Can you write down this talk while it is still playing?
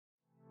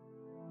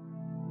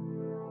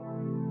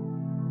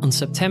On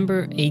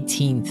September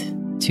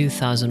 18th,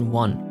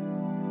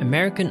 2001,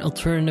 American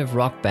alternative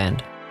rock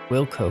band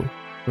Wilco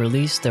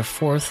released their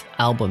fourth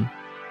album,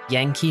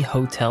 Yankee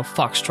Hotel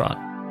Foxtrot.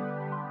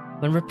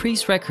 When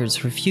Reprise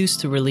Records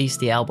refused to release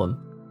the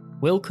album,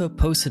 Wilco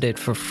posted it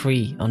for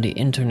free on the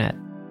internet.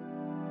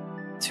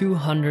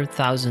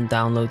 200,000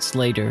 downloads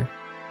later,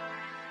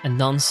 and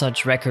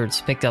Nonesuch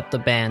Records picked up the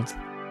band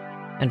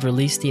and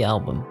released the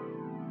album,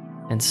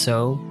 and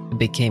so it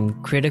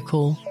became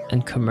critical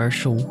and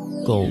commercial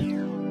gold.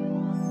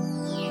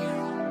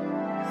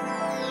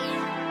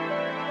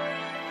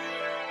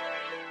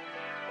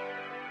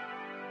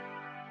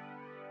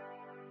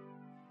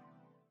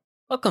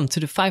 Welcome to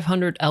the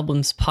 500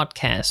 Albums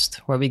podcast,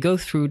 where we go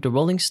through the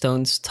Rolling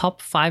Stones'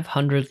 top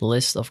 500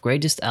 list of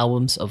greatest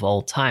albums of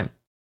all time,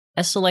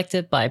 as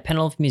selected by a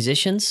panel of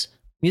musicians,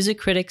 music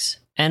critics,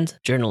 and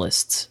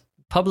journalists,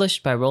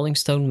 published by Rolling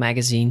Stone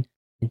magazine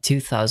in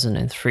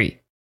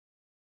 2003.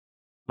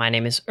 My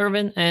name is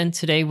Erwin, and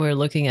today we're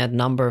looking at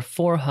number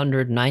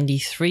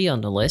 493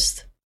 on the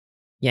list,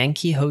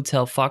 Yankee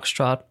Hotel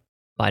Foxtrot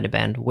by the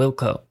band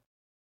Wilco.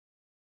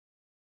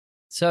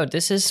 So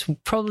this is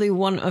probably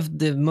one of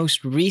the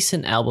most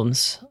recent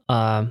albums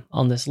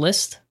on this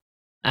list.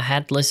 I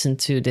had listened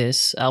to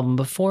this album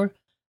before,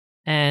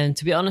 and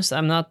to be honest,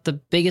 I'm not the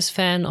biggest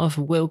fan of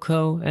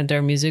Wilco and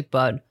their music,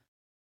 but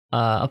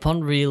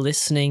upon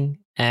re-listening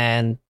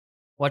and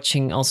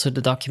watching also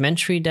the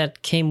documentary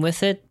that came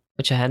with it,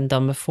 which I hadn't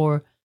done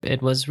before,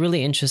 it was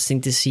really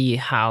interesting to see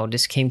how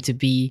this came to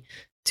be,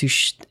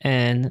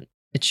 and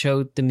it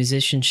showed the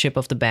musicianship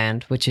of the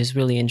band, which is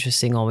really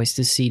interesting always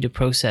to see the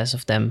process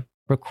of them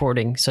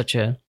recording such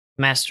a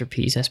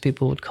masterpiece, as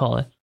people would call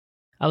it.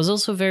 I was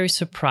also very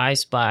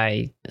surprised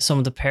by some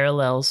of the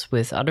parallels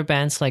with other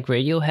bands like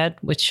Radiohead,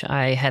 which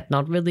I had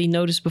not really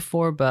noticed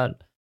before,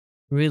 but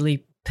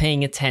really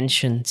paying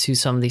attention to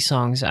some of these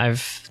songs,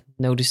 I've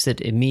noticed it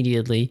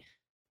immediately.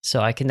 So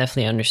I can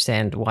definitely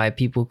understand why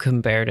people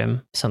compare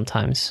them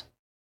sometimes.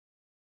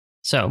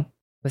 So,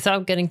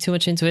 without getting too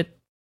much into it,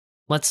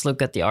 let's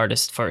look at the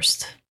artist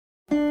first.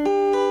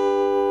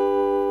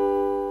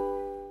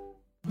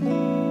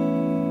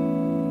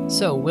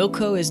 So,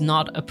 Wilco is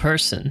not a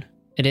person.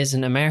 It is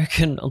an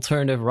American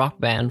alternative rock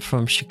band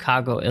from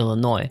Chicago,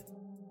 Illinois.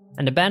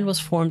 And the band was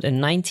formed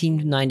in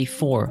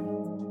 1994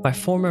 by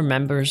former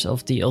members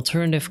of the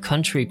alternative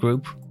country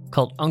group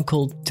called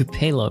Uncle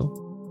Tupelo.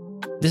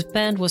 This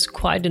band was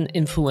quite an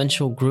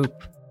influential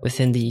group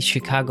within the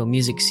Chicago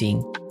music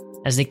scene,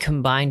 as they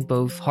combined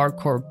both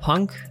hardcore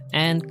punk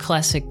and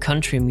classic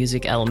country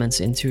music elements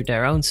into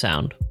their own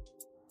sound.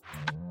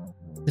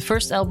 The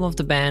first album of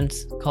the band,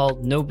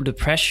 called No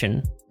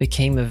Depression,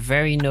 became a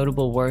very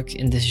notable work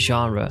in this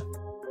genre.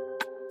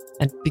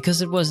 And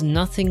because it was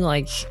nothing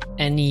like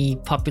any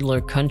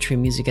popular country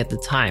music at the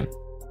time.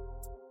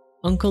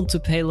 Uncle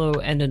Tupelo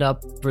ended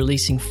up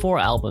releasing 4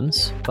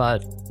 albums,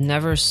 but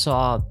never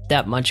saw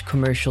that much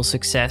commercial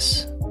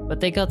success, but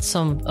they got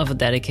some of a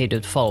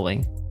dedicated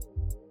following.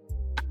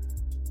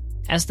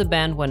 As the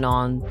band went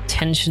on,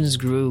 tensions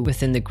grew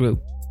within the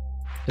group.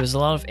 There was a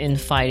lot of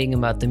infighting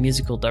about the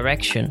musical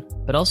direction,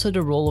 but also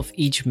the role of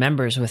each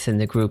members within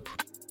the group.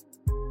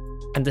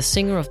 And the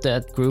singer of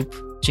that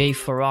group, Jay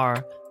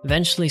Farrar,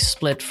 eventually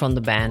split from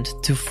the band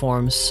to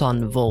form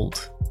Son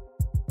Volt.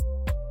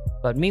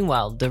 But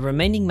meanwhile, the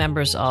remaining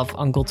members of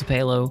Uncle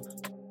Tupelo,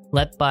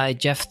 led by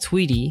Jeff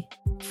Tweedy,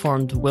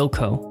 formed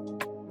Wilco.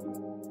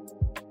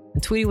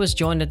 And Tweedy was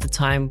joined at the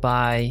time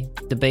by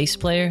the bass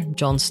player,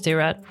 John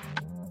Stirratt,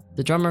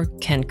 the drummer,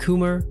 Ken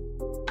Coomer,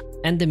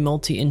 and the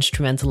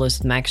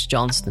multi-instrumentalist, Max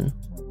Johnston.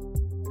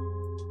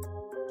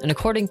 And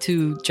according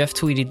to Jeff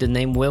Tweedy, the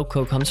name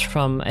Wilco comes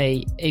from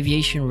a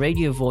aviation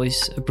radio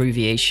voice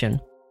abbreviation,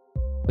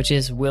 which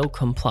is Will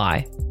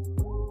Comply.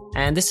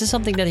 And this is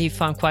something that he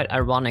found quite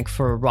ironic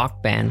for a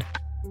rock band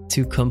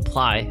to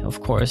comply,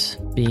 of course,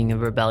 being a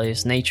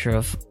rebellious nature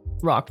of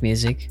rock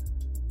music.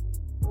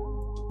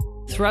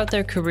 Throughout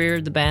their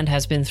career, the band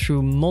has been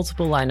through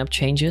multiple lineup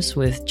changes,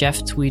 with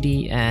Jeff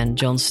Tweedy and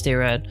John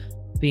Stirratt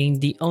being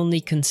the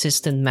only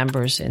consistent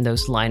members in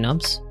those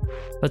lineups.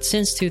 But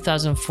since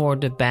 2004,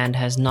 the band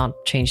has not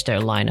changed their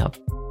lineup.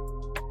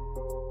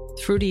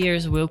 Through the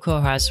years,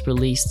 Wilco has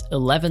released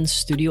 11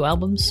 studio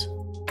albums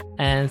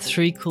and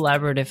 3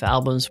 collaborative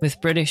albums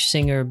with British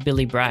singer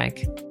Billy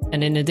Bragg.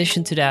 And in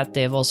addition to that,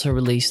 they have also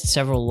released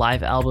several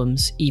live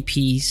albums,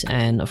 EPs,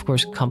 and of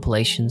course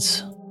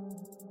compilations.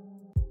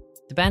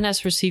 The band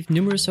has received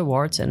numerous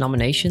awards and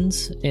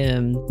nominations,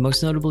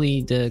 most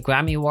notably the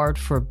Grammy Award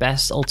for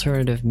Best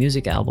Alternative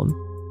Music Album.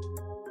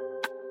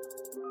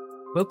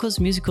 Wilco's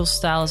musical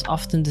style is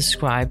often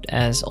described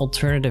as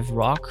alternative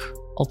rock,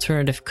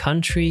 alternative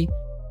country,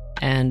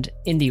 and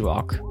indie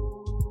rock.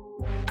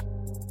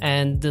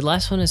 And the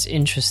last one is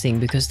interesting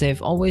because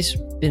they've always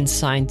been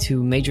signed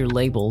to major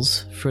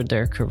labels for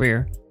their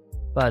career,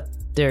 but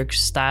their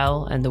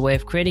style and the way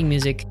of creating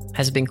music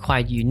has been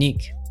quite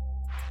unique.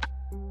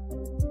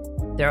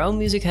 Their own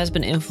music has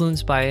been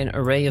influenced by an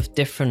array of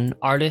different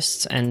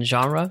artists and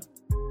genre,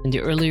 in the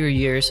earlier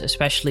years,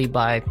 especially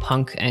by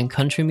punk and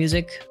country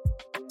music,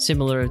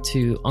 similar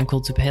to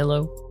Uncle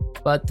Tupelo,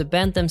 but the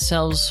band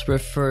themselves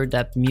refer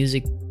that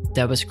music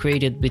that was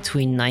created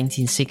between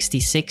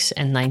 1966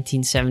 and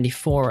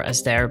 1974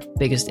 as their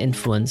biggest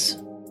influence.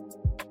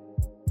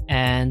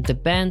 And the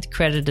band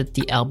credited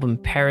the album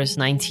Paris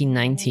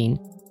 1919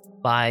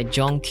 by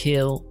John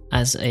Cale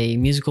as a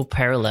musical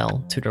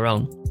parallel to their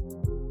own.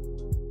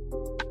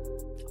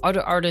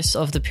 Other artists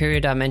of the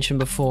period I mentioned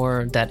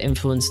before that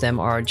influenced them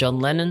are John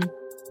Lennon,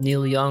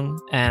 Neil Young,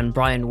 and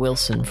Brian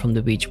Wilson from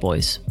the Beach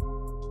Boys.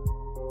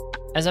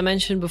 As I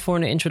mentioned before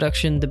in the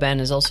introduction, the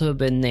band has also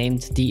been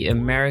named the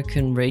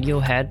American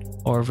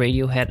Radiohead or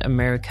Radiohead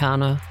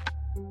Americana,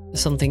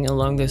 something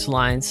along those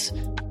lines.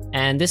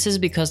 And this is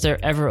because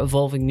their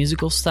ever-evolving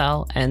musical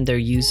style and their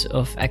use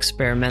of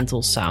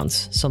experimental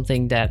sounds,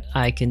 something that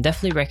I can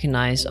definitely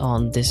recognize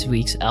on this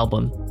week's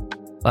album.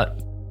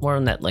 But more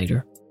on that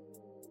later.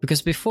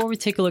 Because before we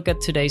take a look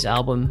at today's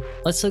album,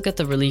 let's look at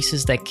the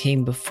releases that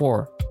came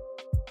before.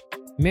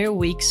 Mere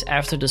weeks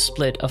after the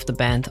split of the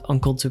band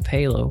Uncle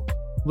Tupelo,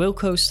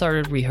 Wilco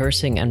started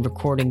rehearsing and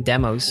recording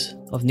demos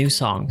of new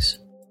songs.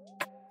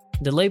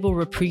 The label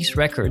Reprise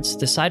Records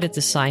decided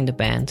to sign the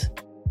band,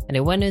 and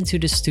they went into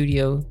the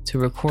studio to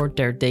record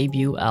their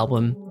debut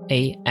album,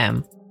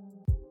 AM.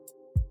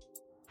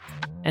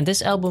 And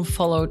this album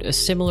followed a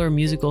similar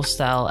musical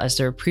style as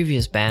their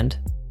previous band,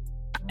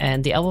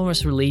 and the album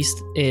was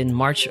released in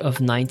March of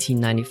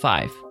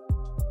 1995.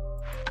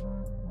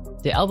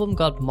 The album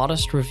got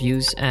modest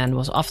reviews and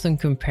was often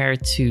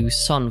compared to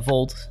Son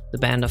Volt, the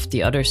band of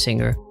the other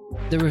singer.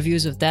 The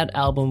reviews of that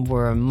album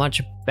were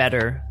much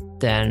better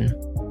than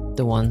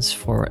the ones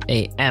for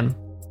AM.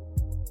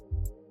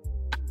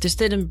 This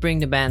didn't bring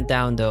the band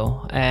down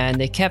though, and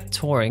they kept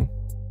touring.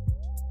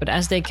 But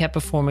as they kept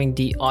performing,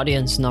 the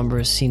audience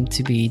numbers seemed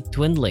to be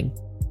dwindling.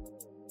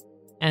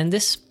 And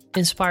this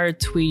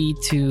inspired Tweedy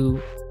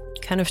to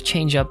kind of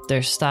change up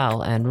their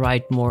style and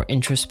write more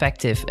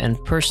introspective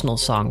and personal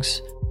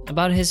songs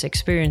about his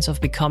experience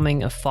of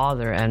becoming a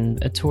father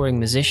and a touring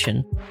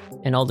musician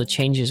and all the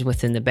changes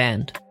within the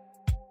band.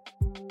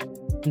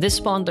 This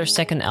spawned their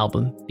second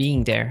album,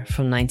 Being There,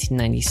 from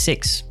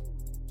 1996.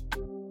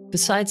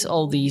 Besides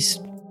all these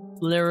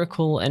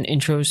lyrical and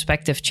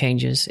introspective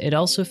changes, it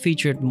also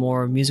featured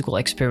more musical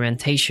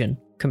experimentation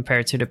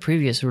compared to the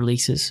previous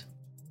releases.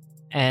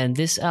 And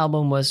this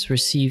album was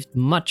received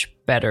much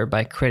better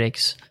by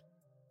critics,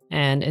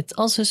 and it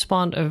also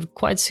spawned a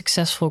quite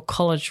successful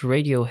college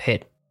radio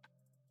hit,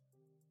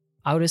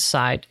 Out of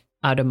Sight,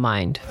 Out of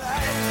Mind.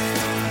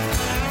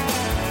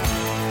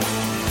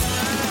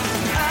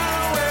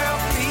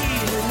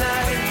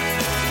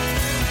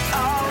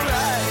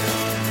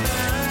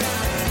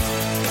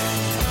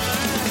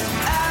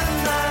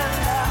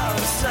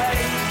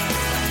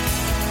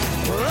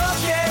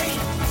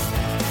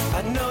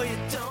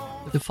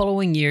 The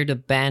following year, the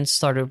band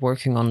started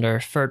working on their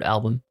third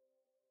album.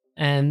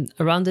 And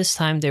around this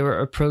time, they were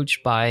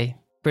approached by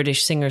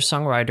British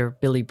singer-songwriter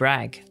Billy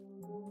Bragg,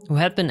 who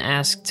had been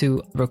asked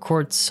to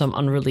record some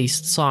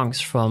unreleased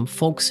songs from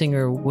folk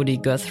singer Woody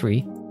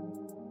Guthrie.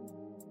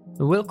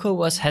 Wilco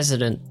was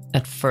hesitant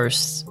at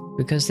first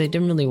because they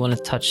didn't really want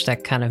to touch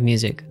that kind of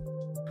music.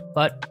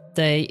 But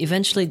they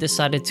eventually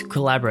decided to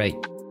collaborate,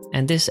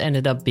 and this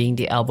ended up being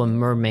the album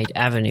Mermaid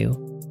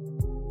Avenue.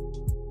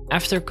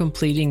 After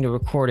completing the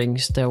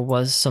recordings, there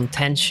was some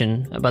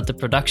tension about the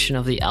production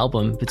of the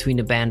album between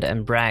the band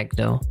and Bragg,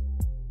 though.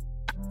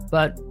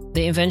 But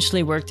they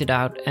eventually worked it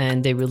out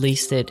and they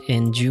released it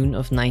in June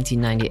of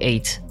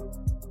 1998.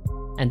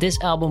 And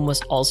this album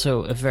was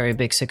also a very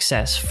big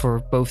success for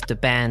both the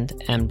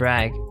band and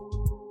Bragg.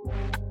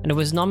 And it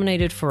was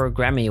nominated for a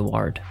Grammy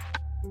Award.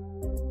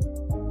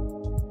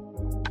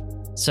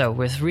 So,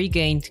 with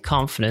regained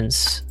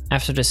confidence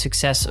after the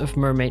success of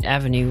Mermaid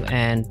Avenue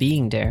and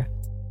Being There,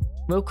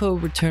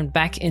 Wilco returned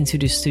back into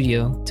the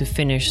studio to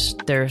finish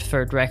their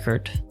third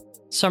record,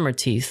 Summer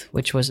Teeth,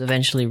 which was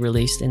eventually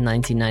released in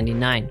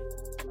 1999.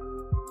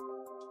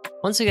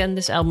 Once again,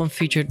 this album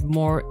featured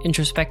more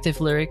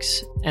introspective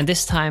lyrics, and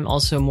this time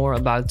also more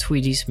about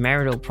Tweedy's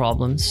marital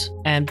problems.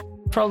 And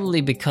probably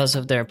because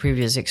of their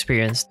previous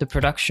experience, the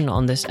production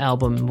on this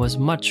album was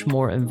much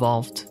more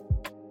involved,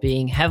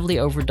 being heavily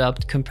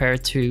overdubbed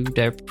compared to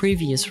their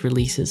previous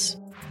releases.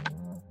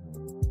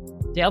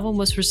 The album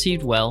was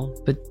received well,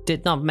 but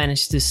did not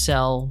manage to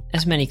sell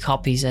as many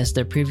copies as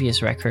their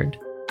previous record.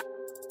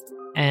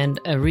 And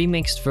a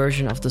remixed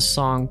version of the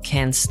song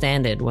Can't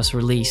Stand It was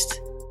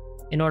released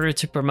in order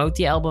to promote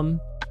the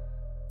album,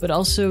 but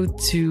also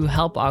to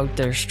help out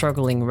their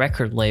struggling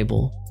record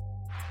label.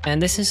 And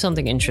this is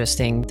something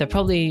interesting that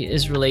probably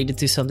is related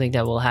to something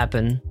that will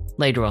happen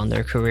later on in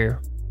their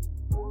career.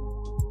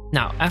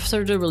 Now,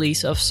 after the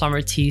release of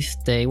Summer Teeth,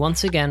 they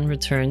once again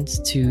returned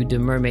to the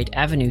Mermaid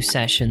Avenue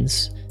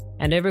sessions,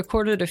 and they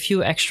recorded a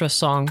few extra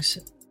songs,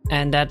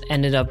 and that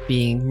ended up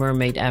being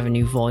Mermaid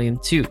Avenue Volume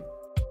 2.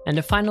 And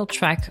the final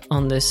track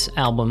on this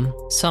album,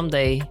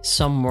 Someday,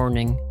 Some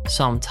Morning,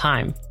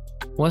 Sometime,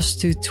 was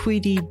to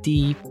Tweedy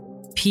the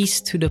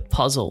piece to the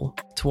puzzle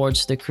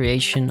towards the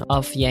creation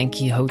of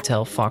Yankee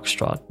Hotel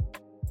Foxtrot.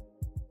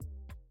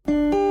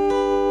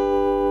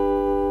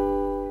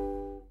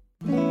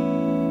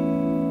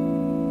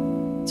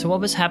 So what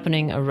was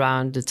happening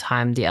around the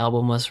time the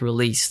album was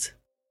released?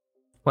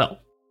 Well,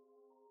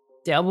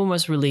 the album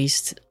was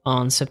released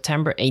on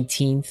September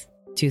 18th,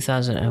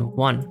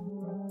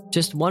 2001,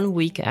 just 1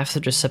 week after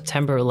the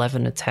September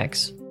 11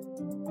 attacks.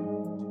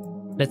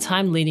 The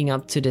time leading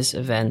up to this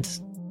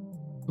event,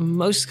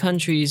 most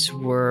countries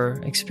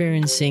were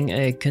experiencing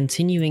a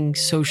continuing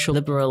social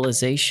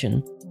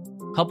liberalization,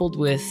 coupled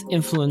with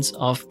influence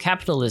of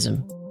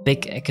capitalism,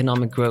 big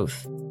economic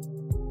growth.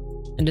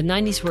 And the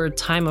 90s were a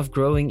time of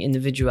growing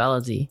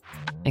individuality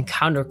and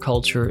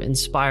counterculture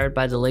inspired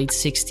by the late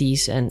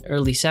 60s and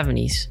early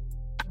 70s.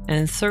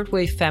 And third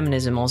wave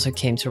feminism also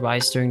came to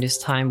rise during this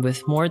time,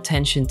 with more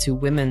attention to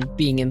women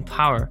being in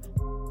power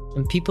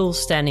and people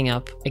standing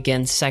up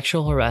against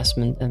sexual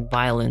harassment and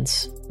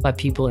violence by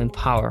people in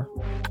power.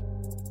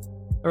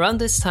 Around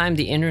this time,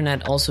 the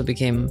internet also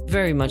became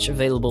very much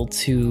available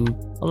to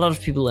a lot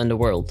of people in the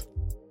world.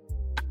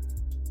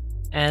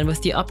 And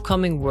with the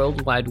upcoming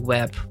World Wide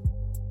Web,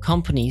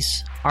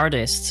 companies,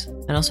 artists,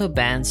 and also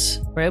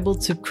bands were able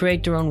to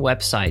create their own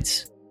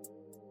websites,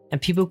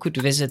 and people could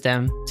visit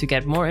them to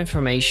get more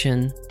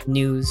information,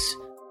 news,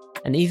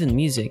 and even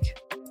music.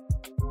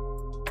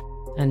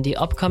 And the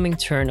upcoming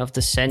turn of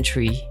the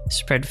century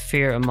spread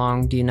fear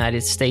among the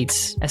United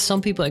States, as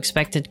some people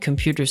expected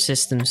computer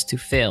systems to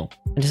fail,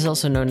 and this is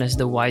also known as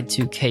the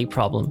Y2K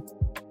problem.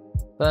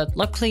 But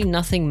luckily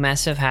nothing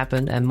massive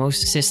happened and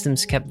most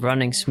systems kept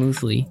running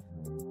smoothly.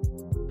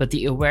 But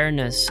the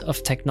awareness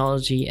of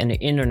technology and the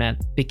internet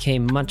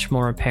became much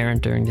more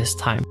apparent during this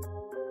time.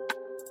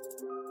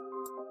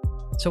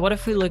 So what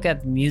if we look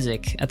at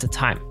music at the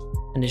time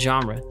and the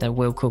genre that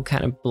Wilco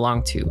kind of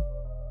belonged to?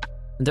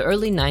 The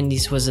early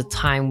 90s was a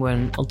time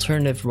when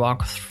alternative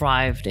rock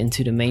thrived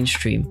into the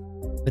mainstream,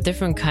 with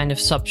different kind of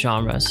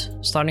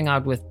subgenres, starting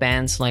out with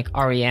bands like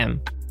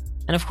R.E.M.,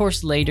 and of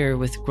course later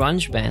with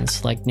grunge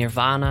bands like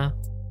Nirvana,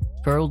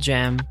 Pearl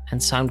Jam, and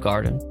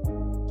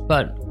Soundgarden.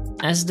 But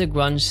as the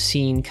grunge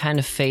scene kind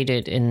of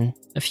faded in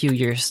a few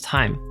years'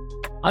 time,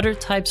 other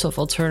types of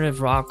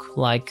alternative rock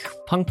like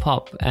punk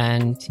pop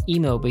and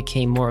emo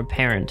became more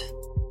apparent.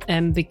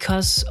 And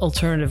because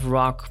alternative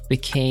rock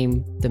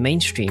became the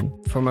mainstream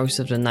for most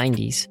of the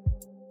 90s,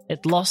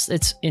 it lost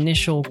its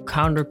initial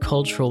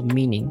countercultural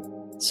meaning.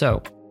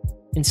 So,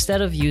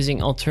 instead of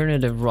using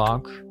alternative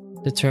rock,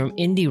 the term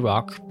indie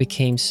rock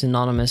became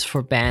synonymous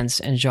for bands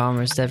and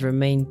genres that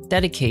remained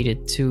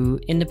dedicated to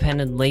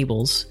independent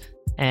labels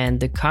and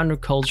the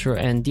counterculture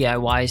and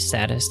DIY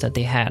status that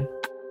they had.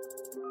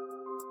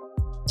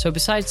 So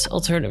besides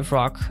alternative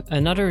rock,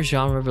 another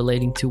genre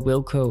relating to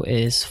Wilco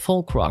is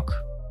folk rock.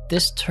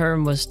 This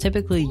term was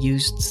typically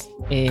used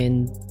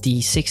in the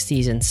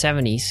 60s and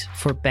 70s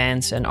for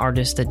bands and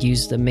artists that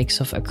used a mix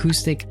of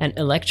acoustic and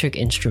electric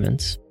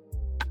instruments.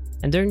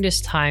 And during this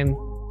time,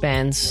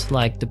 bands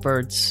like the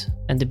Byrds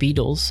and the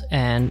Beatles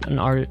and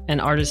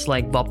artists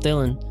like Bob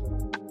Dylan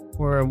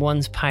were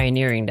ones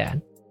pioneering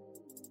that.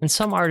 And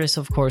some artists,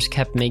 of course,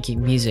 kept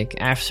making music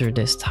after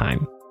this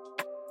time.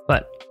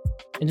 But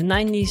in the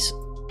 90s,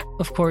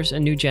 of course, a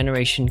new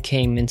generation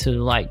came into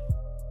the light,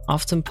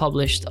 often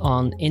published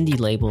on indie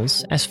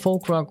labels, as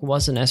folk rock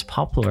wasn't as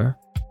popular.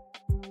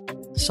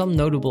 Some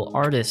notable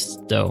artists,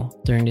 though,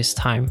 during this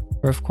time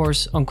were, of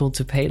course, Uncle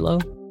Tupelo,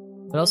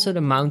 but also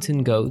the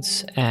Mountain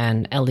Goats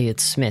and Elliott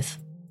Smith.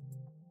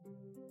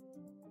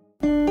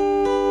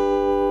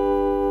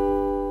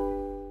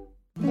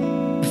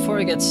 Before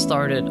I get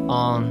started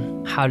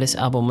on how this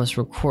album was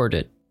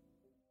recorded,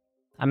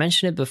 I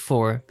mentioned it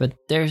before, but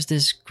there's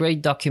this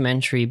great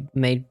documentary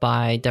made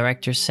by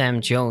director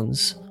Sam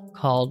Jones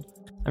called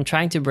I'm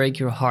Trying to Break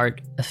Your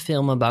Heart, a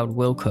film about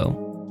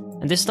Wilco.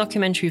 And this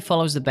documentary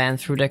follows the band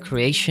through their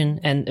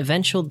creation and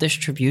eventual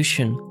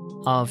distribution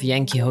of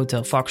Yankee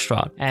Hotel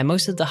Foxtrot. And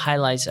most of the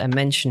highlights I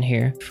mention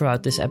here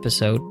throughout this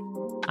episode,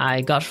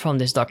 I got from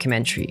this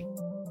documentary.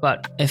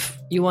 But if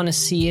you want to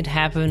see it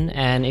happen,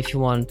 and if you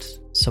want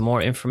some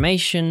more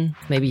information,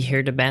 maybe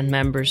hear the band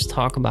members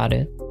talk about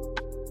it,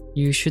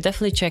 you should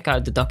definitely check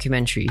out the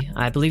documentary.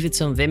 I believe it's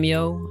on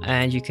Vimeo,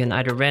 and you can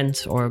either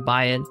rent or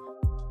buy it.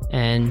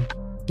 And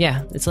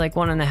yeah, it's like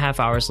 1.5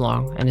 hours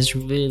long, and it's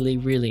really,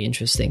 really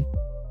interesting.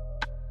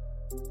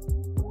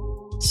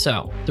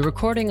 So, the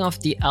recording of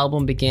the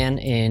album began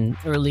in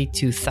early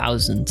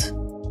 2000,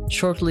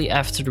 shortly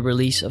after the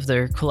release of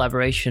their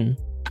collaboration,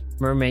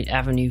 Mermaid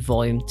Avenue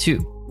Volume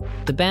 2.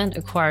 The band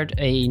acquired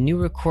a new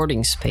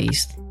recording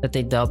space that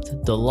they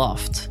dubbed The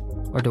Loft,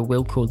 or the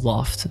Wilco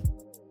Loft.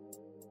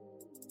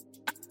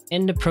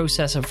 In the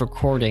process of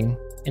recording,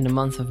 in the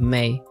month of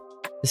May,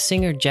 the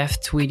singer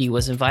Jeff Tweedy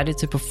was invited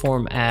to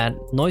perform at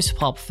Noise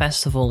Pop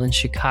Festival in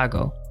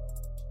Chicago.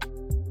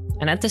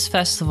 And at this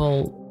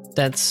festival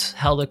that's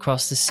held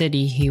across the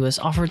city, he was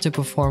offered to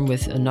perform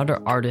with another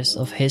artist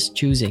of his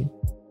choosing.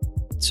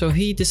 So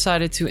he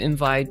decided to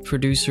invite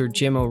producer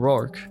Jim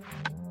O'Rourke,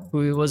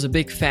 who he was a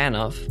big fan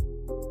of.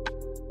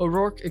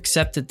 O'Rourke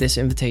accepted this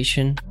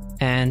invitation,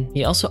 and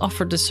he also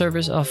offered the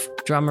service of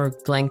drummer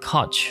Glenn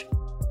Koch.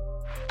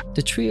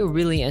 The trio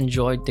really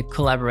enjoyed the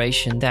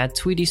collaboration that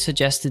Tweedy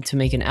suggested to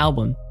make an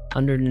album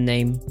under the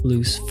name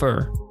Loose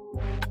Fur.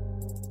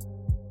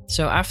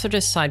 So after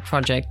this side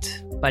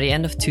project, by the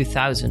end of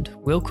 2000,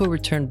 Wilco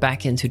returned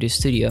back into the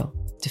studio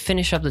to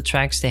finish up the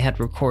tracks they had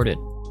recorded.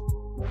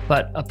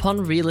 But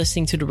upon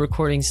re-listening to the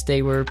recordings,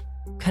 they were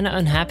kinda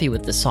unhappy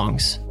with the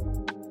songs,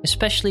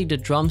 especially the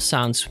drum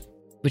sounds,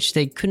 which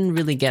they couldn't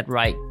really get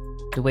right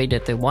the way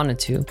that they wanted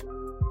to.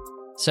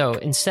 So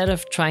instead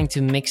of trying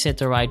to mix it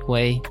the right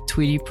way,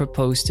 Tweedy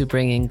proposed to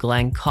bring in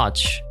Glenn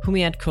Koch, whom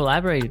he had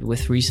collaborated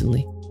with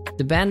recently.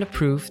 The band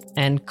approved,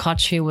 and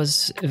Koch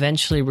was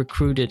eventually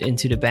recruited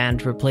into the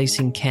band,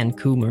 replacing Ken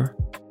Coomer.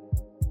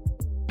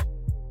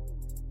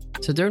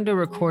 So during the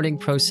recording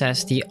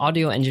process, the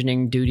audio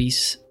engineering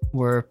duties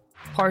were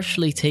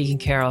partially taken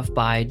care of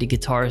by the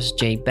guitarist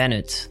Jay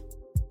Bennett.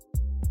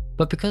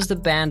 But because the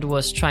band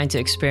was trying to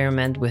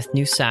experiment with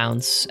new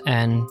sounds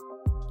and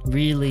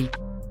really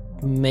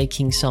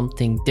making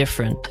something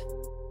different,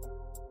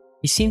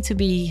 he seemed to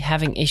be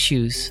having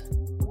issues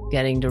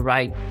getting the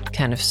right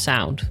kind of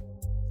sound.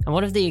 And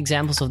one of the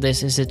examples of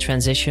this is the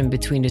transition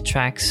between the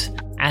tracks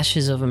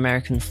Ashes of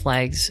American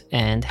Flags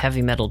and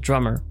Heavy Metal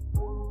Drummer.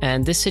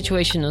 And this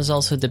situation is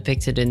also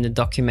depicted in the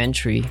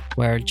documentary,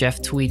 where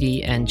Jeff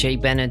Tweedy and Jay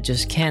Bennett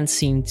just can't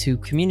seem to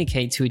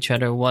communicate to each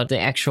other what the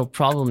actual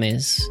problem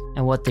is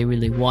and what they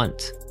really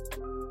want.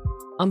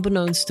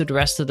 Unbeknownst to the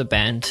rest of the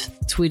band,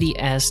 Tweedy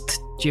asked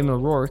Jim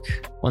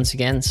O'Rourke, once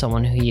again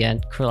someone who he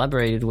had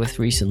collaborated with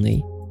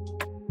recently,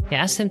 he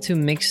asked him to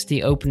mix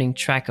the opening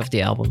track of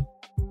the album.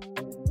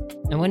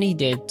 And when he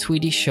did,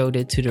 Tweedy showed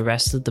it to the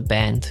rest of the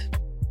band.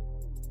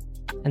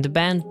 And the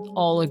band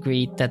all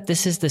agreed that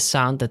this is the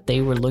sound that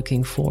they were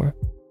looking for.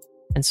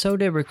 And so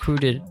they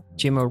recruited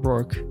Jim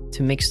O'Rourke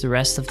to mix the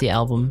rest of the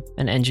album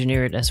and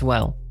engineer it as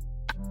well.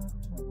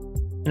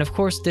 And of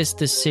course, this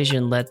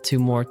decision led to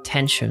more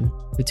tension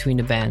between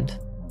the band,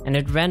 and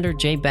it rendered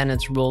Jay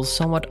Bennett's role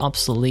somewhat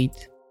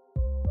obsolete.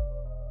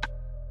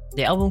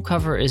 The album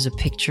cover is a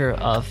picture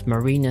of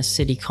Marina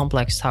City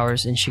Complex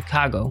Towers in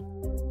Chicago,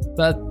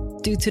 but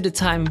due to the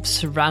time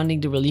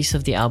surrounding the release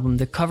of the album,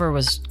 the cover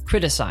was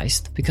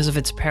criticized because of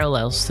its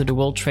parallels to the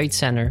World Trade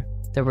Center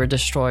that were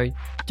destroyed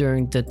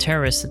during the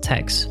terrorist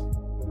attacks.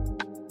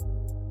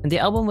 And the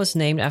album was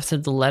named after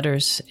the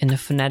letters in the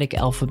phonetic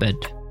alphabet.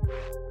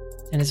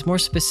 And it's more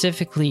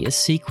specifically a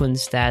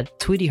sequence that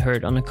Tweedy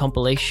heard on a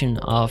compilation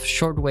of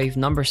shortwave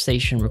number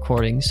station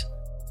recordings,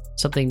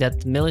 something that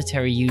the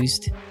military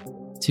used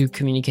to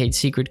communicate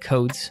secret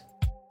codes.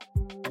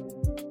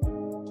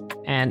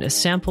 And a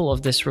sample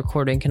of this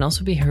recording can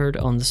also be heard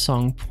on the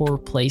song Poor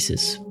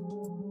Places.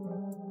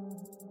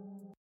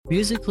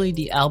 Musically,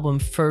 the album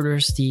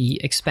furthers the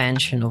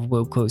expansion of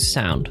Wilco's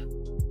sound,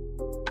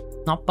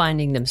 not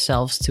binding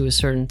themselves to a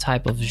certain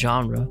type of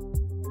genre,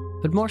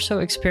 but more so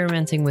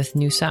experimenting with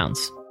new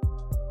sounds.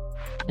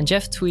 And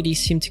Jeff Tweedy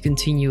seemed to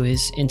continue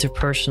his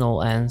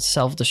interpersonal and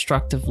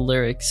self-destructive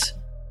lyrics.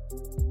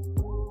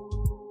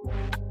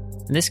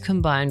 And this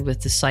combined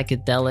with the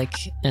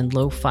psychedelic and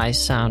lo-fi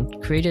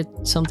sound created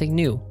something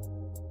new.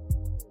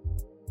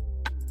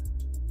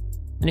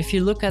 And if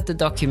you look at the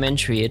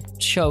documentary, it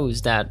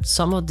shows that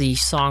some of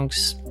these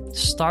songs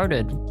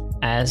started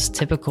as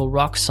typical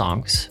rock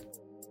songs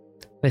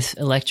with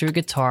electric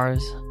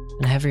guitars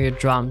and heavier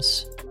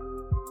drums,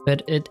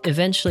 but it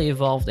eventually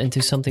evolved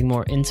into something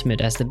more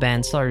intimate as the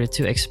band started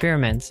to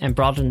experiment and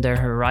broaden their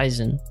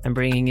horizon and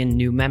bringing in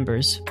new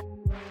members.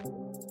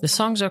 The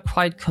songs are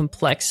quite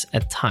complex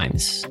at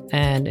times,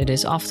 and it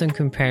is often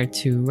compared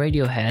to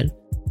Radiohead,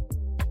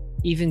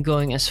 even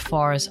going as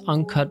far as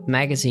Uncut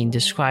Magazine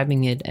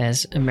describing it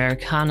as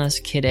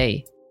Americana's Kid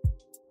A,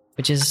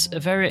 which is a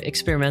very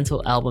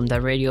experimental album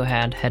that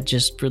Radiohead had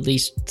just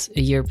released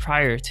a year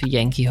prior to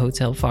Yankee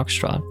Hotel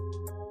Foxtrot.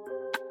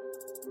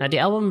 Now, the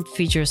album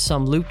features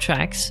some loop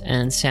tracks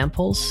and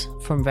samples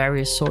from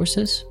various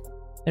sources,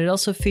 and it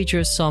also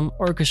features some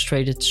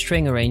orchestrated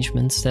string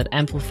arrangements that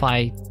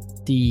amplify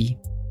the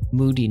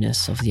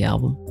moodiness of the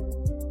album.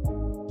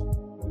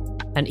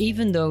 And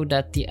even though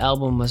that the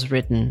album was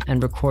written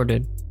and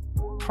recorded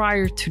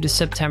prior to the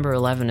September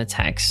 11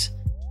 attacks,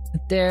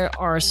 there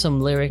are some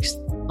lyrics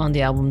on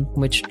the album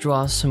which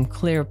draw some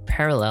clear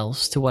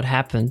parallels to what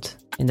happened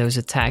in those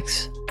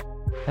attacks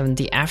and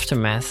the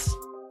aftermath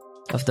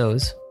of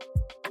those,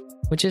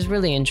 which is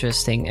really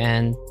interesting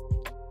and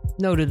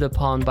noted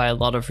upon by a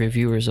lot of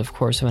reviewers, of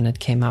course, when it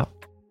came out.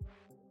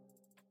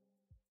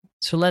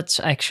 So let's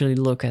actually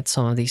look at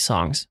some of these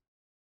songs.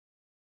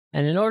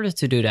 And in order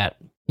to do that,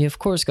 you of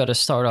course got to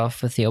start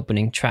off with the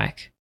opening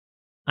track,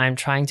 I'm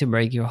Trying to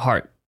Break Your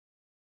Heart.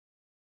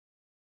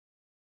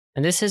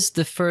 And this is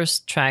the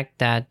first track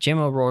that Jim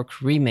O'Rourke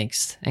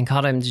remixed and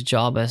got him the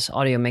job as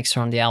audio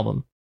mixer on the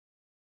album.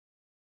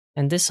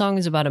 And this song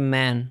is about a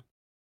man,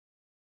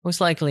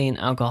 most likely an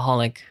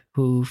alcoholic,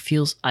 who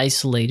feels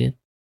isolated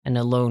and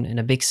alone in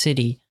a big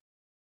city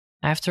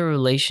after a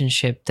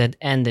relationship that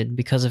ended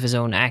because of his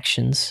own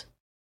actions.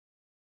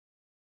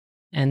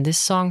 and this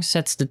song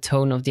sets the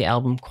tone of the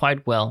album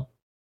quite well.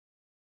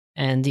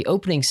 And the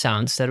opening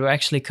sounds that were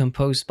actually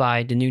composed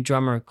by the new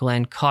drummer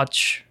Glenn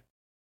Koch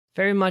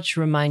very much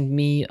remind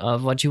me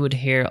of what you would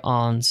hear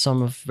on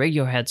some of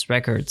Radiohead's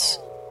records.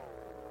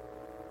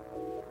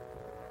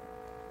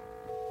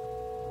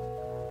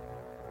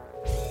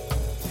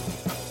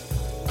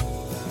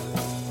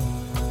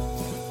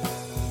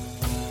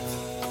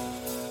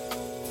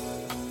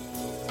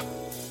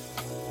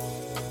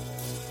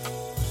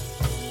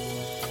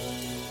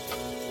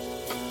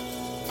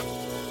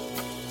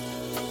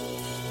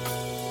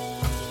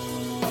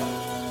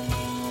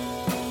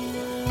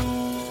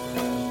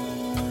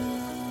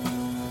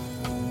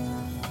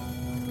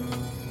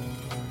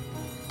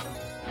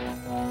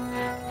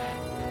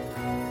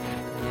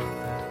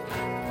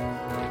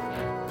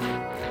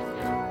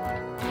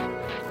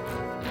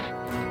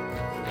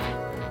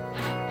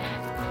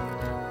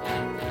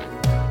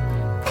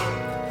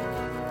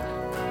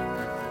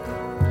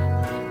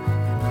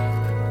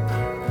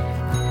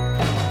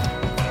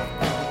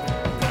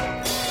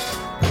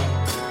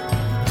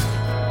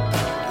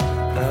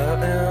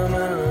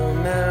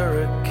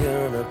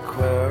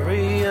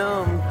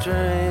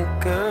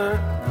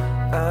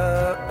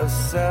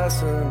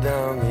 Assassin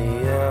down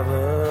the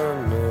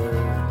avenue.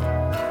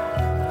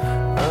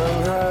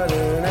 I'm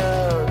hiding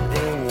out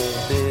in the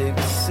big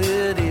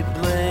city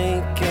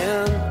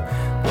blinking.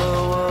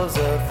 What was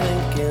I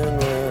thinking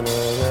when I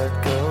let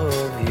go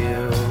of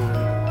you?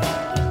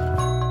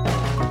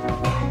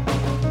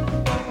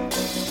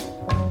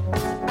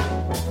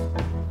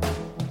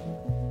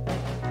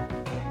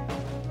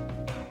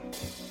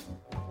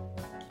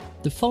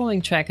 The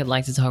following track I'd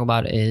like to talk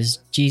about is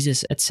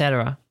Jesus,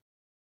 Etc.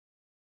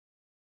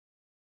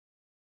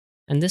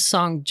 And this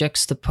song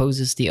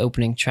juxtaposes the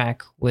opening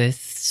track with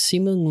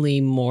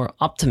seemingly more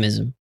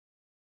optimism,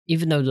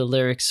 even though the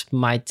lyrics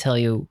might tell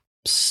you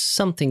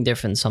something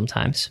different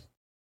sometimes.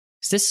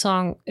 This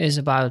song is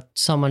about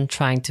someone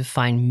trying to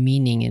find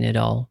meaning in it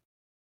all,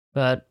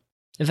 but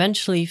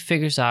eventually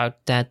figures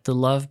out that the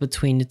love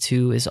between the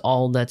two is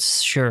all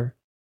that's sure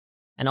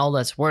and all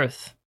that's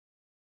worth.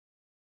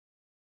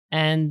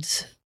 And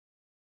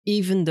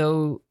even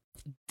though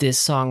this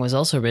song was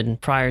also written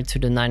prior to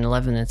the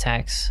 9/11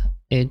 attacks,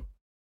 it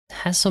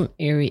has some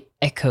eerie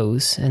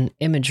echoes and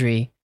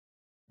imagery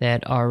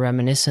that are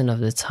reminiscent of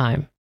the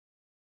time.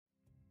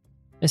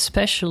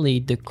 Especially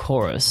the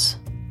chorus.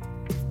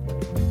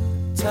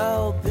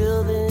 Tall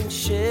buildings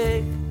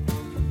shake,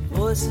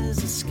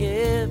 voices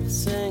escape,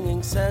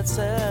 singing sad,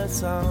 sad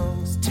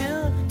songs,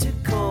 tuned to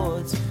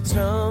chords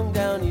strung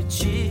down your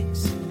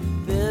cheeks,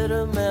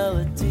 bitter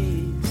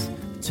melodies,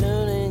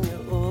 turning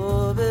your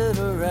orbit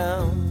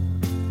around.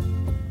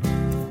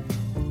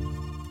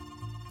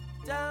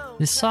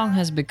 This song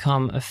has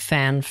become a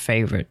fan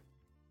favorite,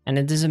 and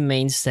it is a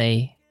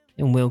mainstay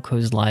in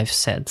Wilco's live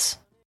sets.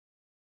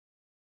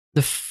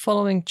 The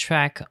following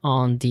track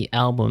on the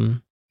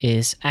album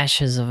is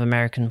Ashes of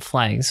American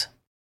Flags.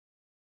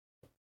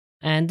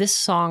 And this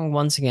song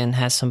once again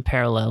has some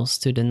parallels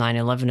to the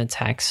 9/11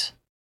 attacks,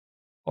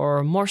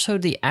 or more so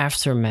the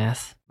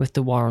aftermath with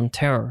the War on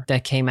Terror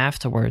that came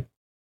afterward.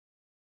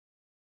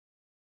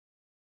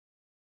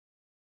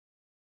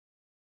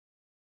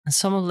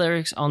 Some of the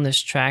lyrics on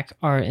this track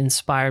are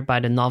inspired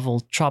by the novel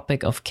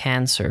Tropic of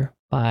Cancer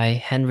by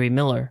Henry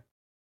Miller.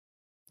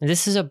 And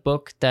this is a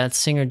book that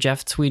singer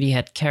Jeff Tweedy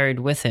had carried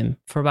with him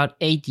for about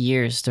 8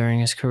 years during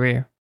his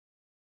career.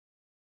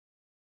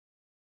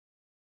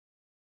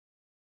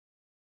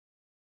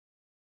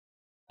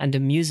 And the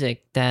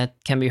music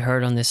that can be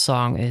heard on this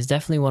song is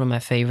definitely one of my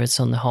favorites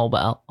on the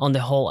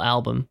whole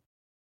album.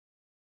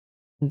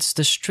 It's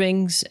the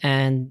strings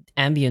and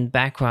ambient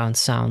background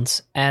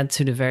sounds add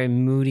to the very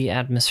moody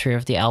atmosphere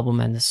of the album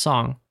and the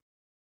song,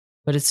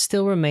 but it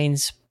still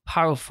remains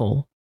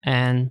powerful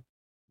and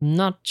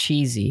not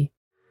cheesy,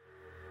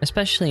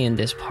 especially in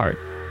this part.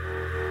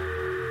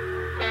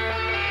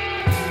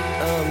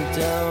 I'm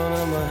down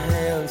on my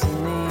hands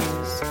and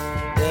knees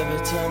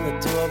every time the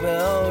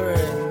doorbell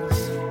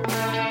rings.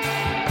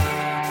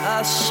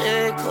 I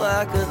shake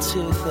like a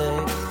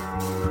toothache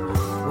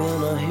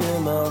when I hear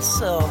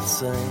myself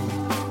sing.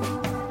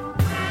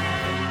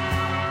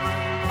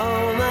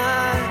 All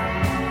my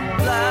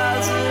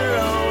lies are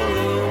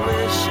only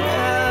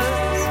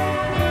wishes.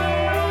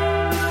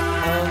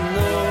 I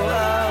know I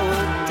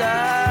would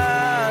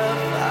die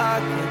if I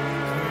could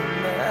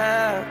come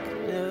back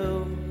new.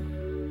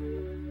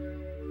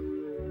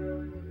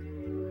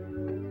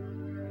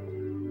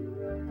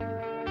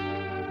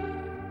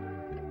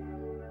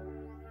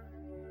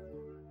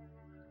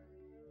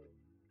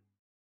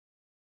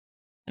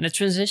 And the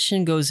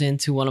transition goes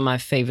into one of my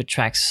favorite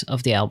tracks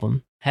of the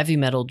album, Heavy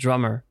Metal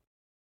Drummer.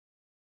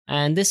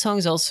 And this song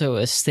is also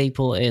a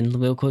staple in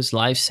Wilco's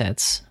live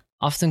sets,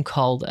 often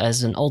called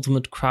as an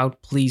ultimate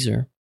crowd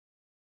pleaser.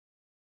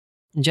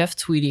 Jeff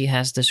Tweedy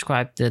has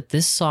described that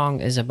this song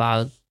is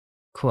about,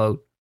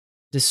 quote,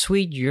 the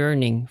sweet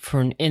yearning for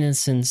an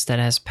innocence that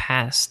has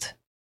passed.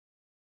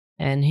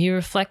 And he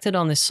reflected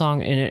on this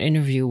song in an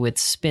interview with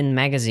Spin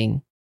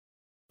magazine.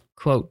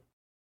 Quote,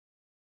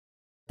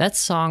 That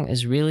song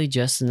is really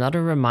just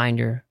another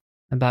reminder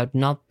about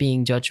not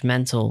being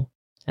judgmental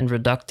and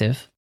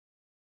reductive.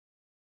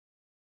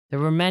 There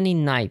were many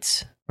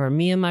nights where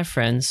me and my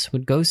friends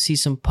would go see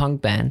some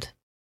punk band,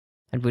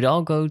 and we'd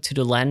all go to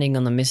the landing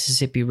on the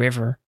Mississippi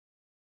River.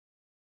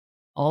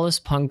 All us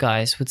punk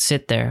guys would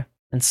sit there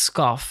and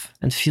scoff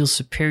and feel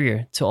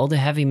superior to all the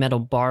heavy metal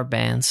bar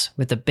bands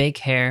with the big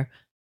hair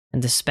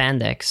and the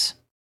spandex,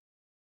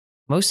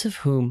 most of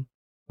whom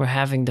were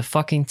having the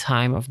fucking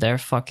time of their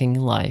fucking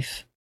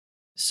life.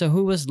 So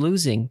who was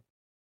losing?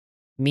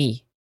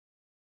 Me.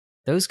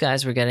 Those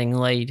guys were getting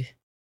laid.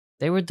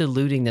 They were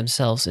deluding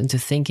themselves into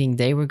thinking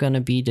they were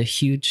gonna be the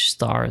huge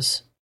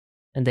stars,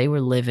 and they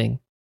were living.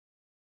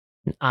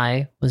 And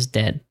I was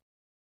dead.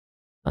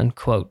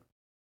 Unquote.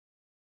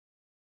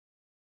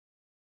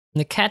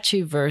 The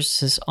catchy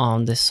verses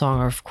on this song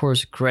are of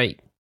course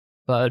great,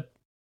 but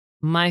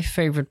my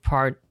favorite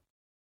part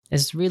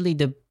is really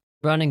the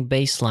running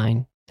bass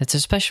line that's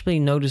especially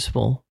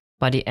noticeable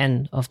by the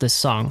end of the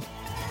song.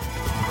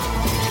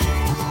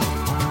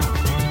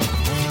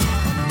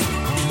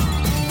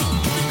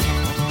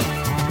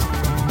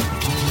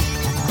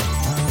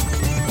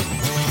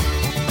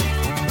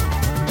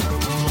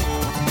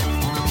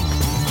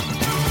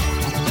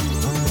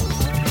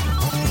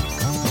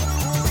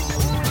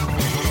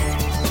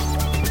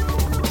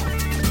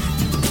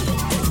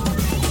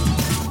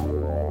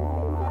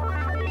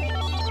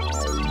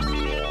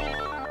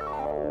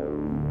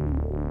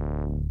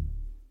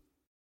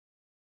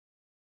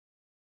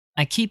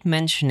 I keep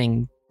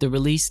mentioning the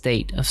release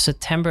date of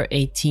September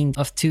 18th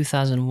of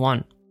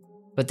 2001,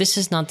 but this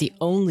is not the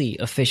only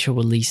official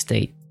release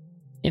date.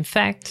 In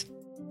fact,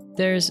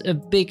 there's a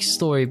big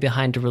story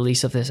behind the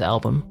release of this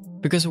album,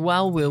 because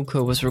while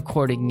Wilco was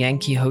recording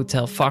Yankee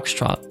Hotel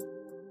Foxtrot,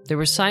 they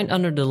were signed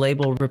under the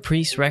label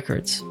Reprise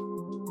Records,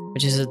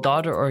 which is a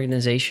daughter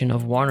organization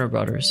of Warner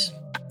Brothers.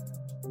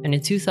 And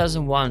in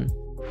 2001,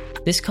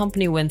 this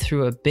company went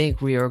through a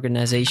big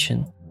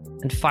reorganization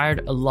and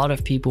fired a lot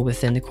of people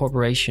within the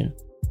corporation,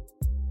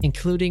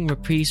 including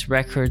Reprise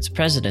Records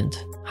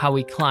president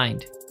Howie Klein,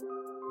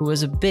 who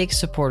was a big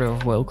supporter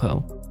of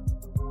Wilco.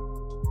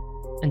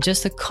 And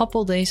just a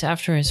couple days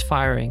after his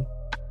firing,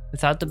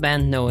 without the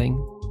band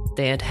knowing,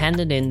 they had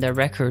handed in their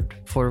record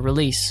for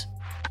release.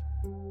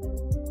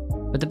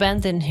 But the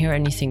band didn't hear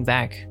anything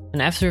back,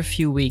 and after a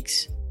few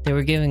weeks, they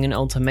were giving an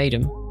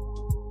ultimatum.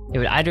 They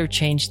would either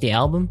change the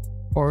album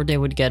or they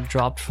would get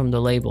dropped from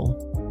the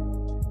label,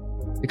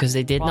 because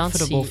they did not see a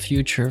profitable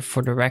future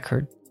for the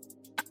record.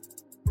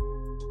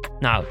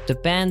 Now, the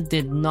band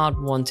did not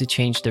want to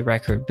change the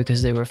record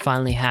because they were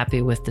finally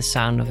happy with the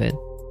sound of it,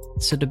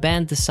 so the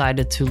band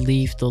decided to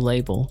leave the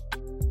label.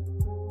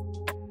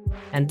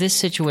 And this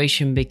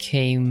situation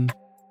became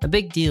a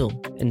big deal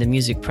in the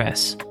music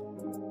press,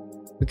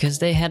 because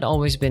they had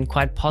always been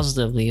quite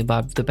positively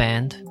about the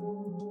band.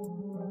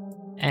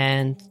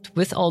 And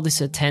with all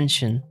this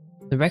attention,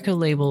 the record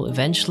label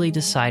eventually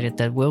decided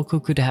that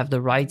Wilco could have the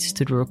rights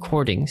to the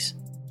recordings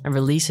and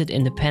release it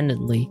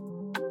independently.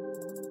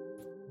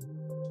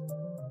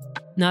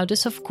 Now,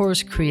 this of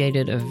course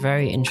created a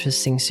very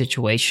interesting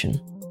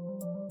situation.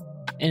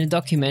 In a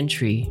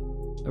documentary,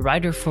 a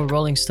writer for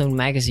Rolling Stone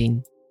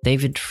magazine,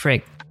 David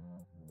Fricke,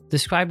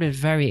 described it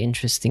very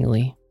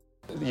interestingly.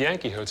 The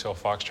Yankee Hotel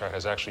Foxtrot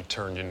has actually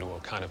turned into a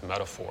kind of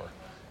metaphor.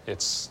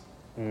 It's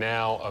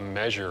now a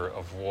measure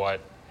of what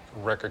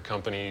record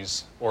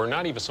companies, or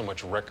not even so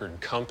much record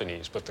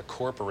companies, but the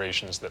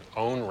corporations that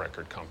own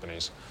record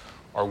companies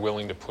are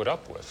willing to put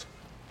up with.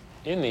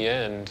 In the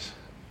end,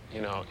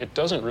 it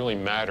doesn't really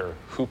matter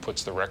who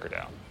puts the record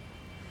out.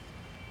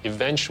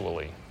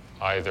 Eventually,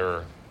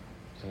 either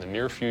in the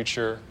near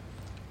future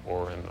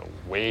or in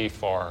the way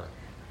far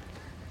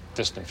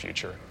distant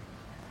future,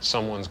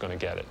 someone's going to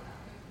get it.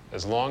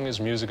 As long as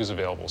music is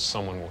available,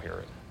 someone will hear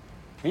it.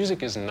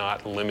 Music is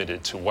not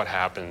limited to what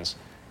happens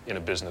in a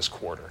business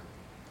quarter.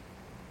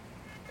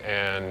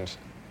 And,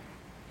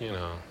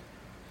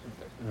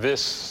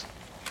 this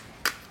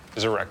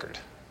is a record,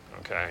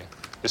 okay?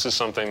 This is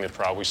something that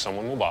probably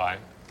someone will buy.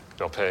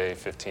 They'll pay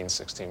 15,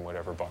 16,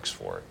 whatever bucks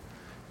for it.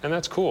 And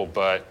that's cool,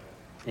 but,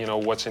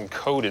 what's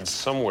encoded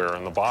somewhere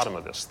on the bottom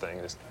of this thing,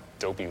 this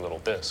dopey little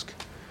disc,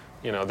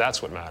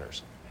 that's what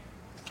matters.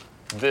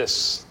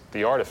 This,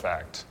 the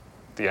artifact,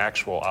 the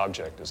actual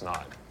object is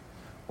not.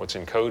 What's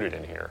encoded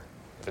in here,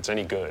 if it's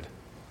any good,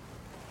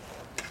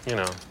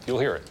 you'll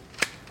hear it.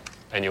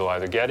 And you'll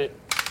either get it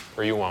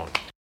or you won't.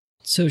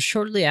 So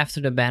shortly after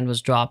the band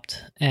was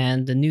dropped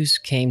and the news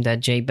came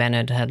that Jay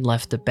Bennett had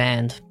left the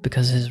band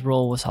because his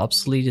role was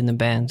obsolete in the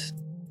band,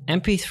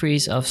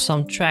 MP3s of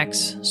some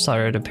tracks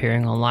started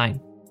appearing online.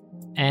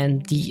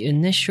 And the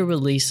initial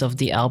release of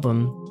the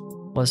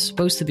album was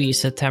supposed to be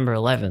September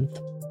 11th.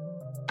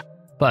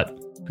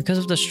 But because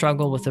of the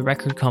struggle with the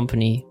record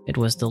company, it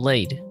was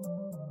delayed.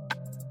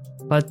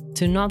 But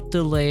to not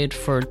delay it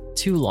for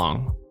too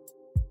long,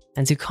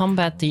 and to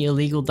combat the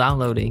illegal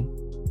downloading,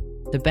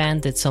 the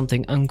band did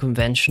something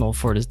unconventional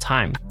for the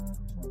time,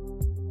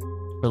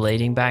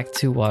 relating back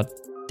to what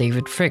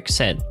David Fricke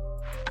said.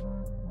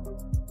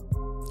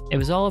 It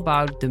was all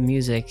about the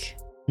music,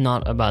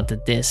 not about the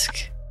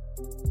disc.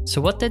 So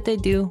what did they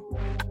do?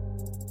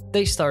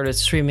 They started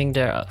streaming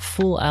their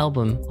full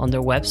album on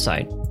their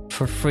website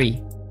for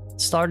free,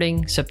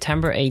 starting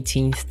September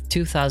 18th,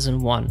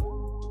 2001,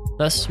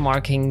 thus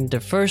marking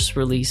the first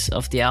release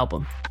of the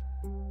album.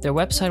 Their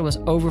website was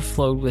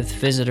overflowed with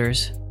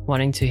visitors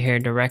wanting to hear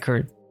the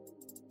record,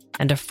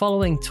 and their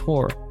following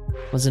tour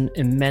was an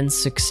immense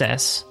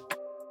success.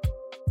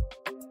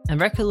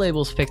 And record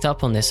labels picked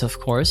up on this, of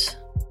course,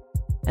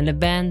 and the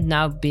band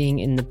now being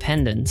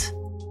independent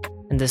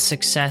and the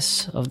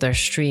success of their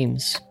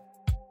streams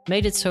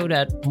made it so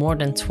that more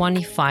than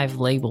 25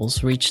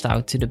 labels reached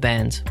out to the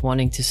band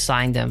wanting to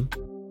sign them.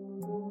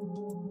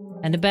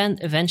 And the band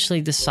eventually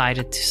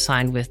decided to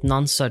sign with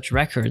Nonesuch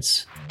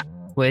Records,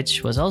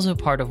 which was also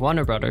part of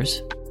Warner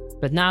Brothers,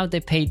 but now they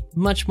paid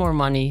much more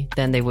money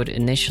than they would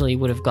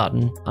have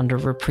gotten under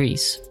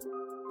Reprise.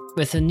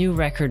 With a new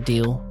record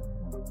deal,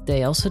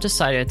 they also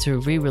decided to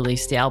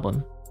re-release the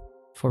album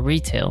for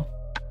retail.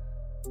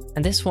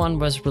 And this one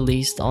was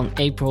released on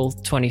April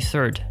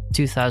 23rd,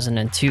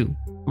 2002,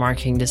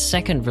 marking the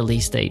second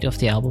release date of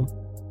the album.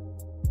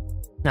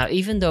 Now,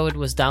 even though it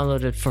was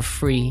downloaded for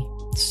free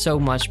so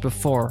much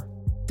before,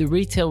 the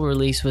retail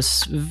release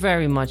was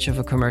very much of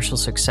a commercial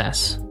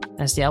success,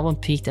 as the album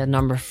peaked at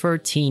number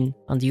 13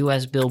 on the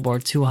US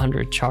Billboard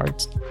 200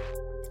 chart.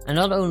 And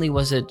not only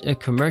was it a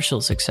commercial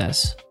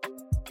success,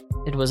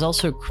 it was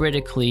also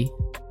critically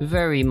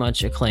very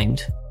much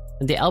acclaimed.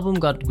 The album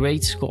got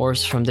great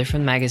scores from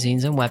different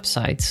magazines and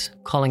websites,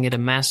 calling it a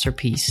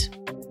masterpiece.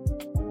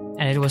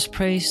 And it was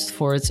praised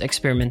for its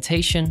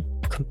experimentation,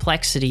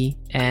 complexity,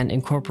 and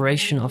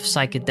incorporation of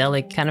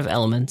psychedelic kind of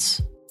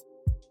elements.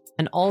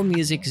 And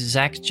AllMusic's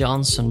Zach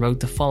Johnson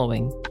wrote the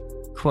following,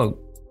 quote,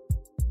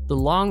 "The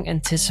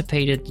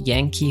long-anticipated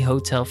Yankee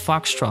Hotel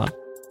Foxtrot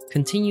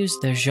continues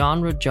their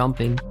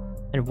genre-jumping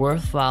and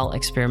worthwhile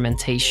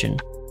experimentation.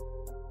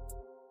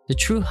 The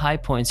true high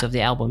points of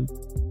the album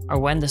are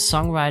when the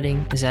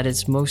songwriting is at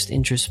its most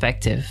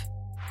introspective,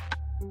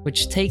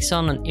 which takes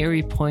on an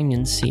eerie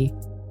poignancy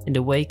in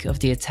the wake of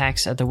the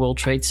attacks at the World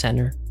Trade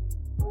Center.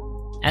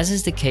 As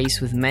is the case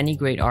with many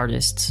great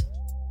artists,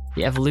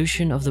 the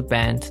evolution of the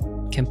band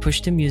can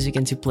push the music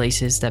into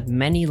places that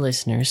many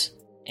listeners,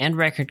 and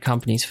record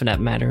companies for that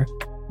matter,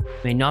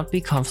 may not be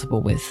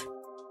comfortable with.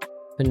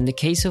 But in the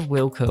case of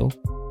Wilco,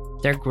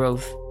 their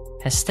growth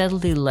has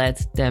steadily led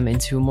them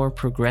into a more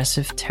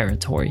progressive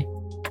territory."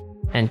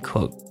 End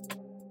quote.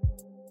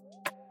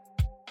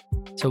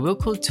 So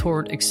Wilco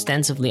toured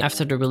extensively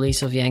after the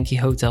release of Yankee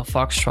Hotel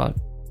Foxtrot,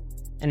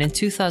 and in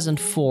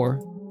 2004,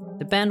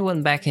 the band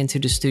went back into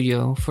the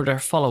studio for their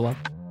follow-up,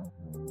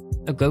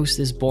 A Ghost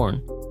is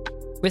Born.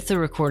 With the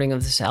recording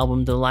of this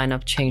album, the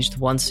lineup changed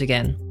once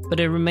again, but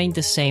it remained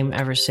the same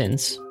ever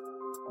since.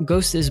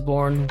 Ghost is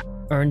Born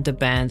earned the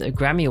band a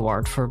Grammy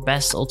Award for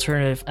Best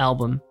Alternative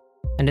Album,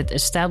 and it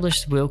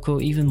established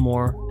Wilco even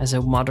more as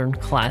a modern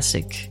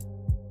classic.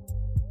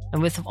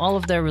 And with all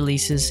of their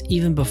releases,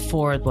 even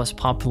before it was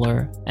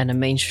popular and a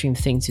mainstream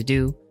thing to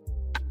do,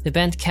 the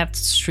band kept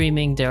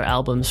streaming their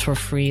albums for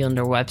free on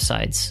their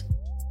websites.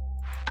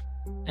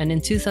 And in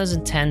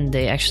 2010,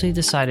 they actually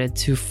decided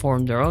to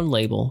form their own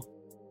label,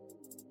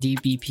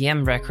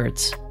 DBPM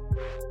Records.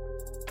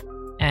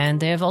 And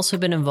they have also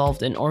been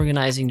involved in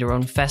organizing their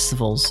own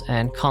festivals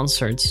and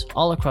concerts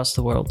all across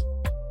the world.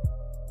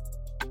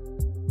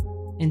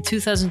 In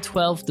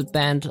 2012, the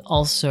band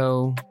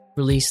also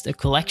released a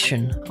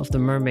collection of the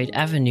Mermaid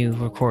Avenue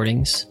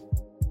recordings.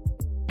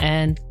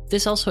 And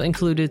this also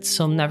included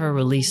some never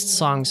released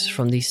songs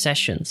from these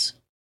sessions.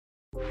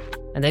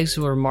 And those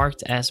were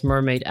marked as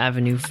Mermaid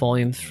Avenue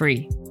Volume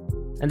 3.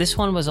 And this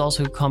one was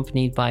also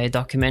accompanied by a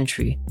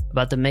documentary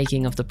about the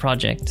making of the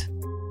project.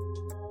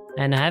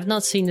 And I have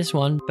not seen this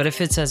one, but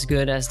if it's as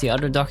good as the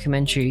other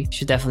documentary, you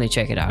should definitely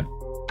check it out.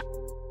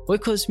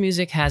 Wilco's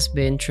music has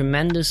been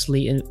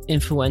tremendously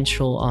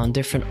influential on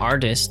different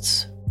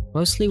artists,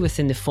 mostly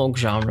within the folk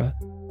genre,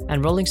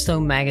 and Rolling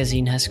Stone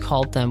magazine has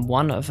called them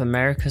one of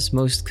America's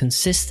most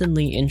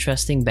consistently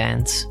interesting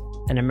bands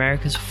and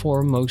America's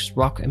foremost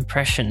rock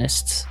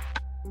impressionists.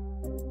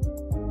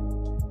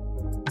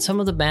 And some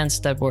of the bands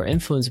that were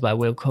influenced by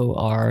Wilco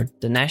are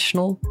The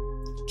National,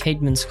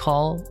 Caedmon's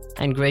Call,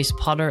 and Grace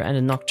Potter and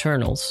the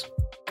Nocturnals.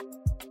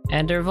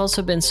 And there have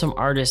also been some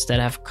artists that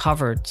have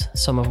covered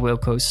some of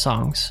Wilco's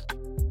songs,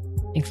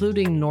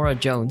 including Norah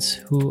Jones,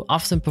 who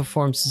often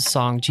performs the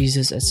song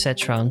Jesus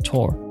Etc. on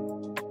tour.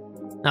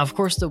 Now, of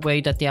course, the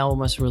way that the album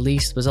was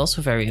released was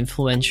also very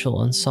influential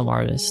on some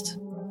artists,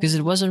 because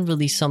it wasn't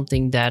really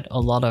something that a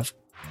lot of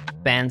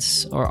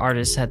bands or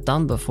artists had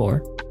done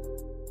before.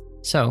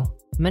 So,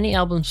 many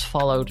albums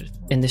followed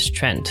in this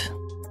trend.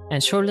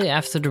 And shortly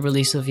after the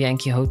release of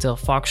Yankee Hotel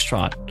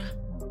Foxtrot,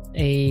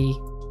 a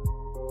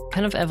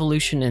kind of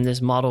evolution in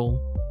this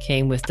model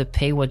came with the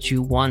pay what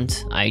you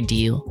want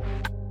ideal.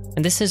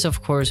 And this is,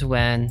 of course,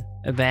 when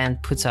a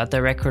band puts out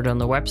their record on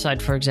the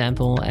website, for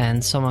example,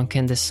 and someone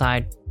can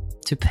decide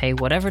to pay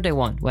whatever they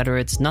want, whether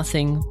it's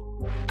nothing,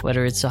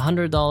 whether it's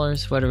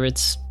 $100, whether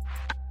it's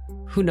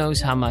who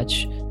knows how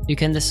much, you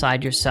can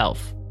decide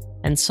yourself.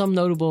 And some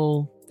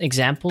notable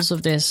examples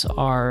of this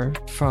are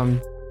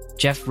from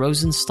Jeff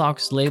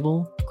Rosenstock's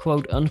label,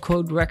 Quote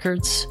Unquote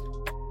Records,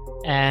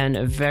 and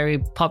a very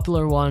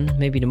popular one,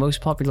 maybe the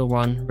most popular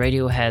one,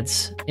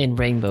 Radiohead's In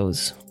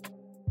Rainbows.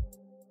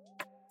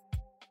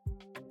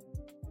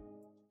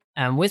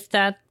 And with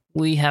that,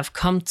 we have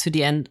come to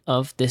the end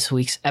of this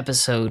week's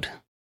episode.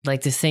 I'd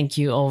like to thank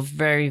you all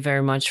very,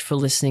 very much for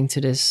listening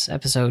to this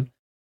episode.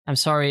 I'm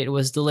sorry it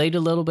was delayed a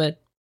little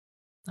bit.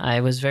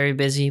 I was very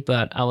busy,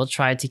 but I will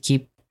try to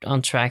keep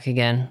on track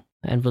again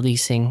and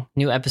releasing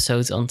new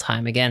episodes on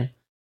time again.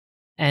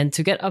 And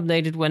to get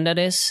updated when that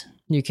is,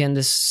 you can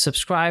just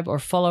subscribe or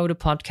follow the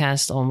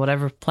podcast on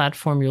whatever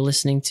platform you're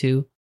listening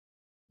to.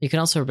 You can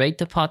also rate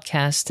the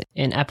podcast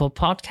in Apple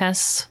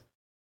Podcasts.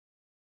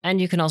 And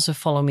you can also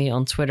follow me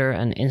on Twitter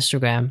and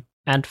Instagram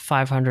at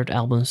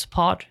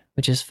 500albumspod,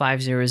 which is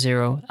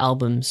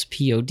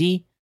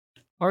 500albumspod.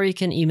 Or you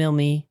can email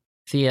me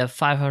via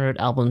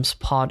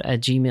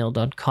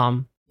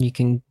 500albumspod@gmail.com. You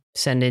can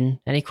send in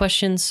any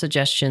questions,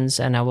 suggestions,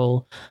 and I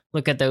will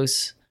look at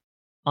those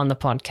on the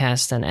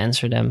podcast and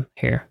answer them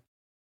here.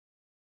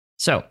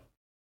 So,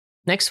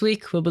 next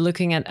week we'll be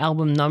looking at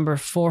album number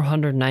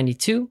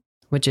 492,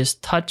 which is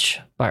Touch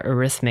by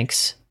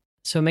Eurythmics.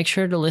 So make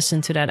sure to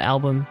listen to that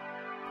album,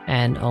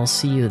 and I'll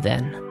see you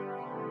then.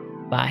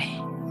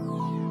 Bye.